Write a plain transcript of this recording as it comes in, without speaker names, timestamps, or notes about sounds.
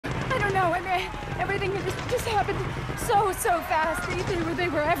know, and everything just happened so fast. They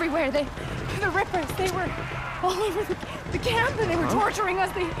were everywhere. The Rippers, they were all over the camp, and they were torturing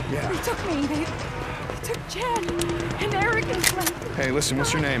us. They took me. They took Jen and Eric and Glenn. Hey, listen,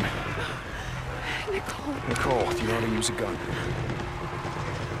 what's your name? Nicole. Nicole, do you know how to use a gun?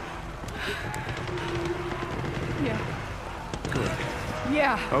 Yeah. Good.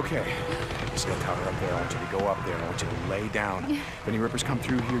 Yeah. Okay. Just gotta tell her up there. I want you to go up there. I want you to lay down. If any Rippers come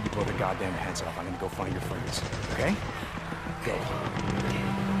through here, you blow their goddamn heads off. I'm gonna go find your friends. Okay? Go.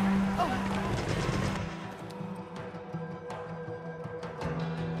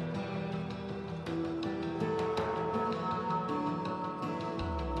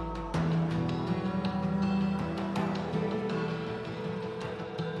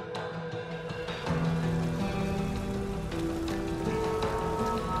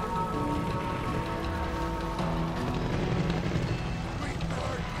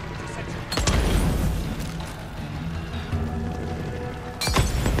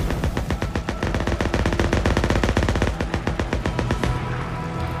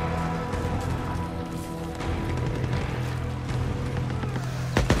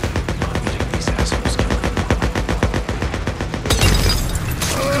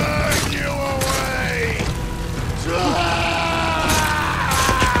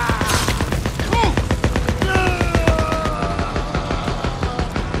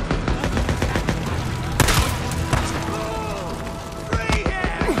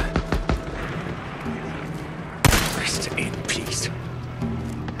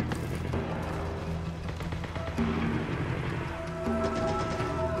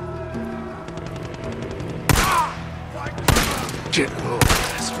 Get low,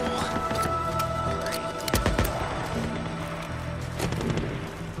 asshole.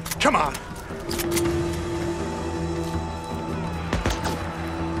 Come on.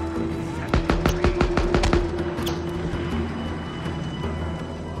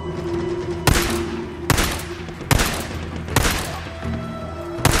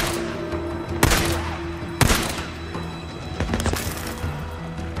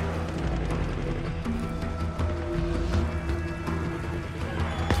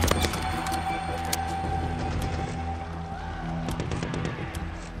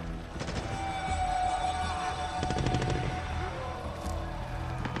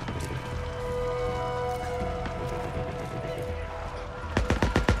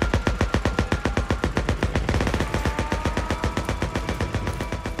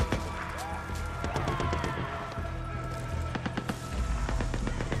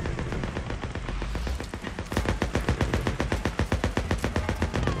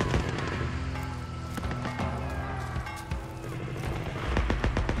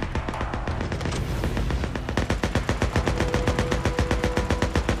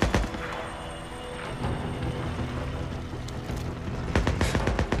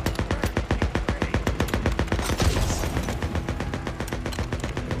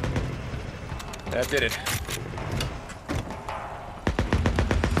 That did it.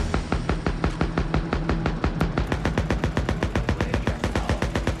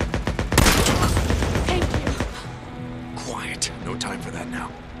 Thank you. Quiet. No time for that now.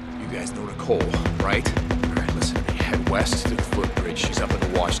 You guys know Nicole, right? All right, listen to me. Head west to the footbridge. She's up in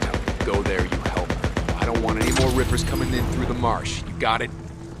the watchtower. Go there, you help her. I don't want any more Rippers coming in through the marsh. You got it?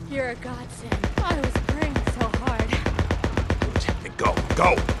 You're a godsend. I was praying so hard. Go.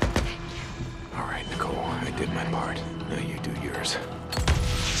 Go! All right, Nicole. I did my part. Now you do yours.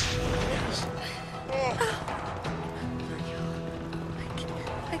 Yes.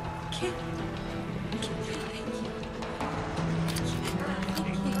 I can't.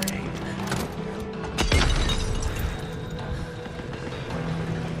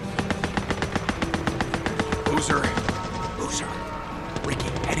 Boozer. Ricky,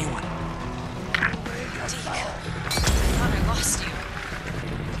 anyone? I lost you.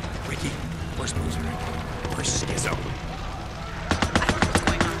 Ricky, where's Boozer? Where's Skizzo? I don't know what's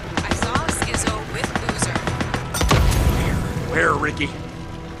going on. I saw Skizzo with Boozer. Where, Ricky?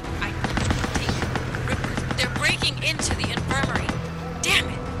 They're breaking into the infirmary. Damn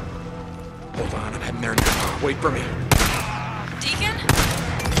it. Hold on, I'm heading there now. Wait for me. Deacon?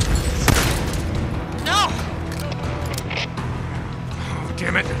 No! Oh,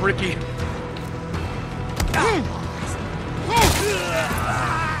 damn it, Ricky.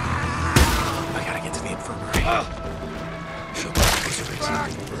 I gotta get to the infirmary.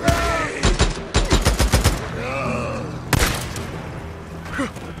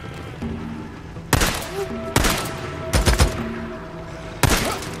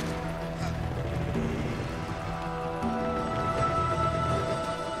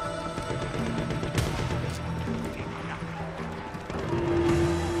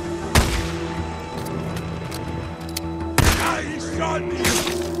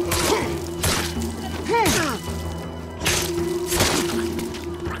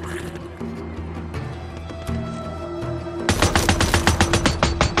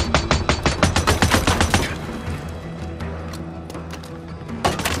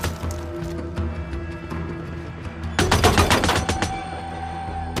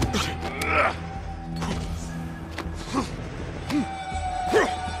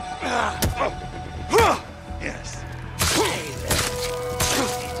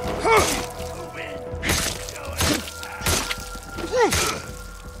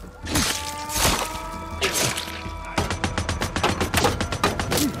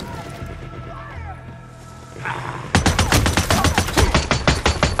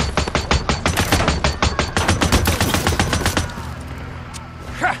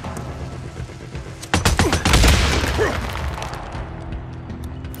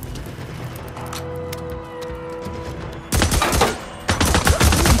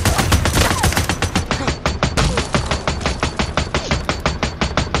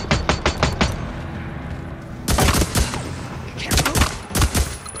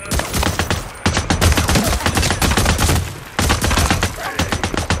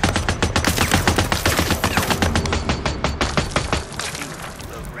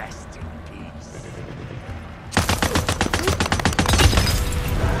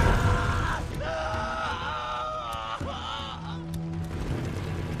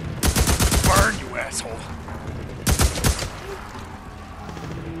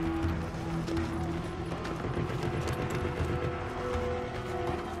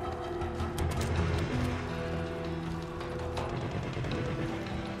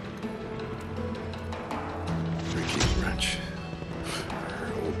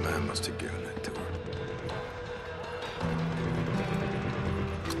 must have given it to her.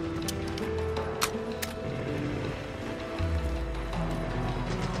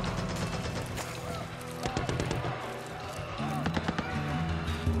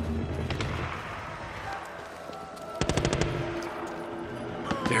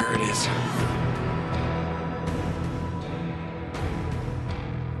 There it is.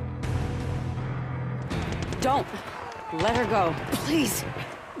 Don't let her go. Please,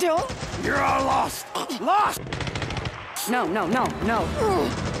 don't. You're all lost! Lost! No, no, no, no.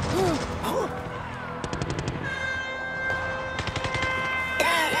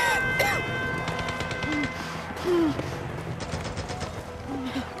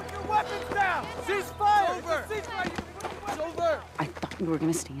 Put your weapons down! Cease fire! Over! It's over! I thought you were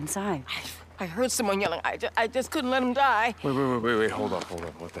gonna stay inside. I heard someone yelling. I just couldn't let him die. Wait, hold up.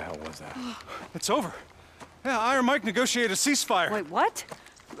 What the hell was that? It's over. Yeah, Iron Mike negotiated a ceasefire. Wait, what?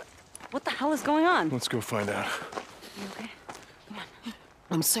 What the hell is going on? Let's go find out. You okay?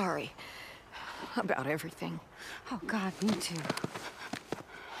 I'm sorry about everything. Oh, God, me too.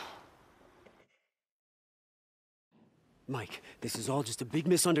 Mike, this is all just a big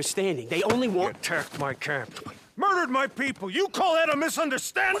misunderstanding. They only want... Attacked my camp. Murdered my people. You call that a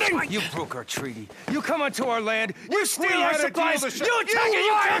misunderstanding? You broke our treaty. You come onto our land. You steal We our had a deal supplies. to You attack and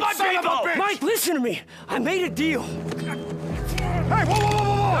you kill my son of a people. bitch! Mike, listen to me. I made a deal. Hey, whoa!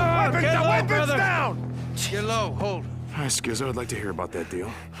 Weapons get down! low, Weapons brother. down! Get low. Hold. Hi, Skizzo. I'd like to hear about that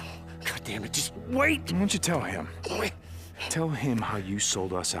deal. God damn it, just wait. Why don't you tell him? Tell him how you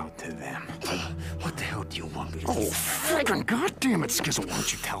sold us out to them. What the hell do you want me to Oh, do? friggin' goddamn it, Skizzo. Why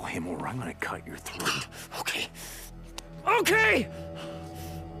don't you tell him or I'm gonna cut your throat. Okay. Okay!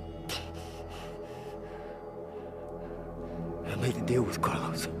 I made a deal with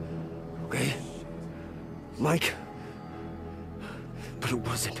Carlos. Okay? Mike. But it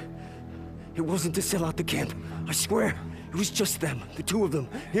wasn't. It wasn't to sell out the camp. I swear. It was just them. The two of them.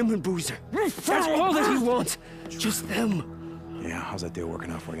 Him and Boozer. That's all that he wants. Just them. Yeah, how's that deal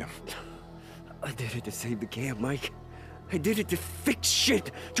working out for you? I did it to save the camp, Mike. I did it to fix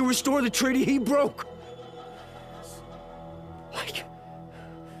shit. To restore the treaty he broke. Mike.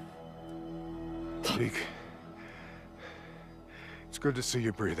 Deke. It's good to see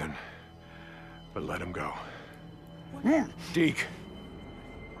you breathing. But let him go. Deke.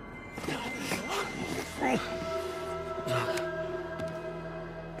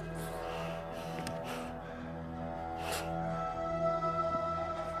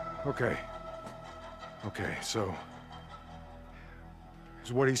 Okay, so...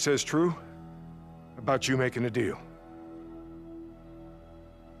 is what he says true? About you making a deal?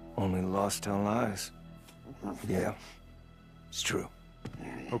 Only lost tell lies. Yeah, it's true.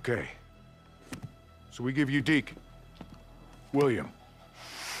 Okay. So we give you Deke, William,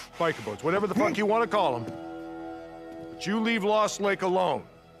 biker boats, whatever the fuck you want to call them. But you leave Lost Lake alone.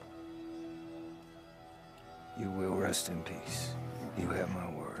 You will rest in peace. You have my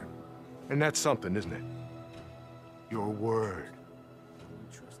word. And that's something, isn't it? Your word.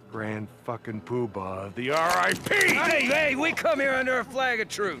 Grand fucking poobah of the R.I.P. Hey, we come here under a flag of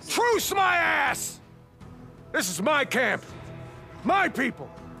truce. Truce my ass! This is my camp. My people.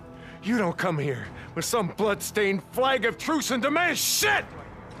 You don't come here with some blood-stained flag of truce and demand shit!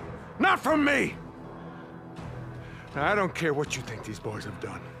 Not from me! Now, I don't care what you think these boys have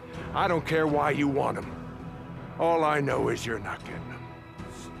done. I don't care why you want them. All I know is you're not getting them.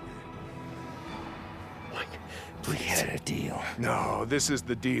 We had a deal. No, this is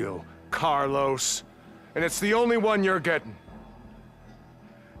the deal, Carlos. And it's the only one you're getting.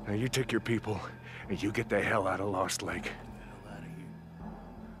 Now you take your people, and you get the hell out of Lost Lake.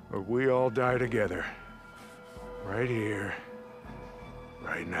 Or we all die together. Right here.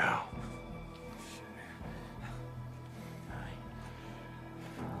 Right now.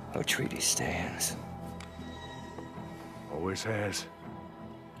 Our treaty stands. Always has.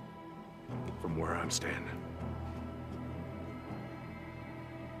 From where I'm standing.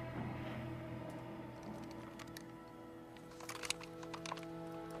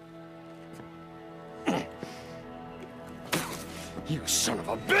 You son of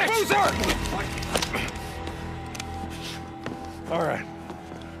a bitch! Boozer! All right.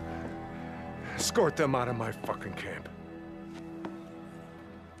 Escort them out of my fucking camp.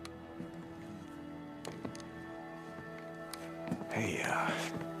 Hey,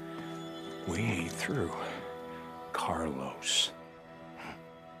 we ain't through. Carlos.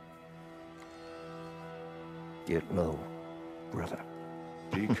 Get low, brother.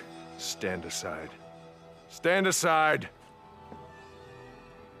 Deke, stand aside. Stand aside!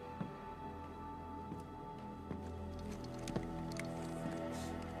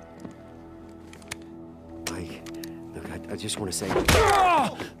 I just want to say...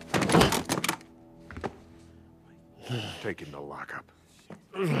 Take him to lockup.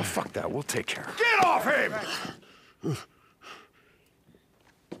 Oh, fuck that. We'll take care of it. Get off him!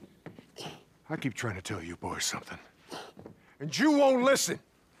 I keep trying to tell you boys something, and you won't listen.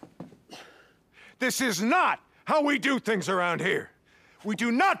 This is not how we do things around here. We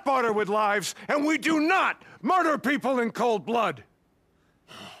do not barter with lives, and we do not murder people in cold blood.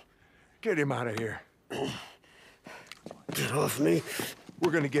 Get him out of here. Get off me.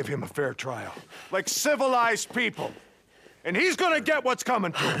 We're gonna give him a fair trial, like civilized people. And he's gonna get what's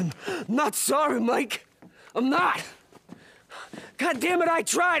coming to him. I'm not sorry, Mike. I'm not. God damn it, I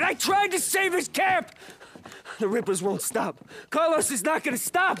tried. I tried to save his camp. The Rippers won't stop. Carlos is not gonna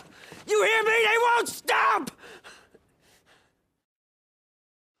stop. You hear me? They won't stop!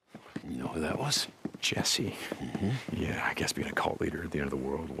 You know who that was? Jesse. Yeah, I guess being a cult leader at the end of the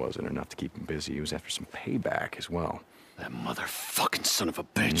world wasn't enough to keep him busy. He was after some payback as well. That motherfucking son of a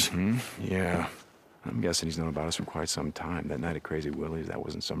bitch. Yeah. I'm guessing he's known about us for quite some time. That night at Crazy Willie's, that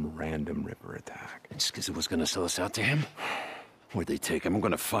wasn't some random Ripper attack. And Skizzo was gonna sell us out to him? Where'd they take him? I'm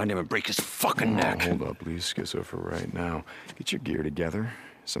gonna find him and break his fucking neck. Hold up, leave Skizzo for right now. Get your gear together.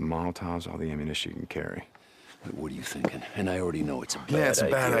 Some Molotovs, all the ammunition you can carry. Wait, what are you thinking? And I already know it's a bad Yeah, it's a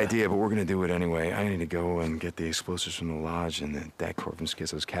idea. bad idea, but we're gonna do it anyway. I need to go and get the explosives from the lodge and the Dacor from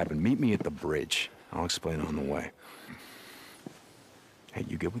Skizzo's cabin. Meet me at the bridge. I'll explain on the way. Hey,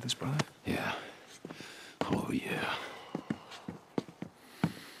 you good with this, brother? Yeah. Oh, yeah.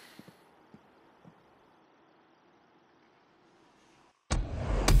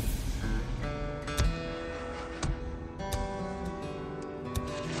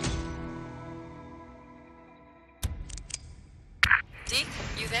 Deke,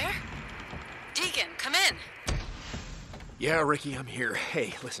 you there? Deacon, come in. Yeah, Ricky, I'm here.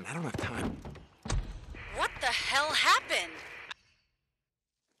 Hey, listen, I don't have time. What the hell happened?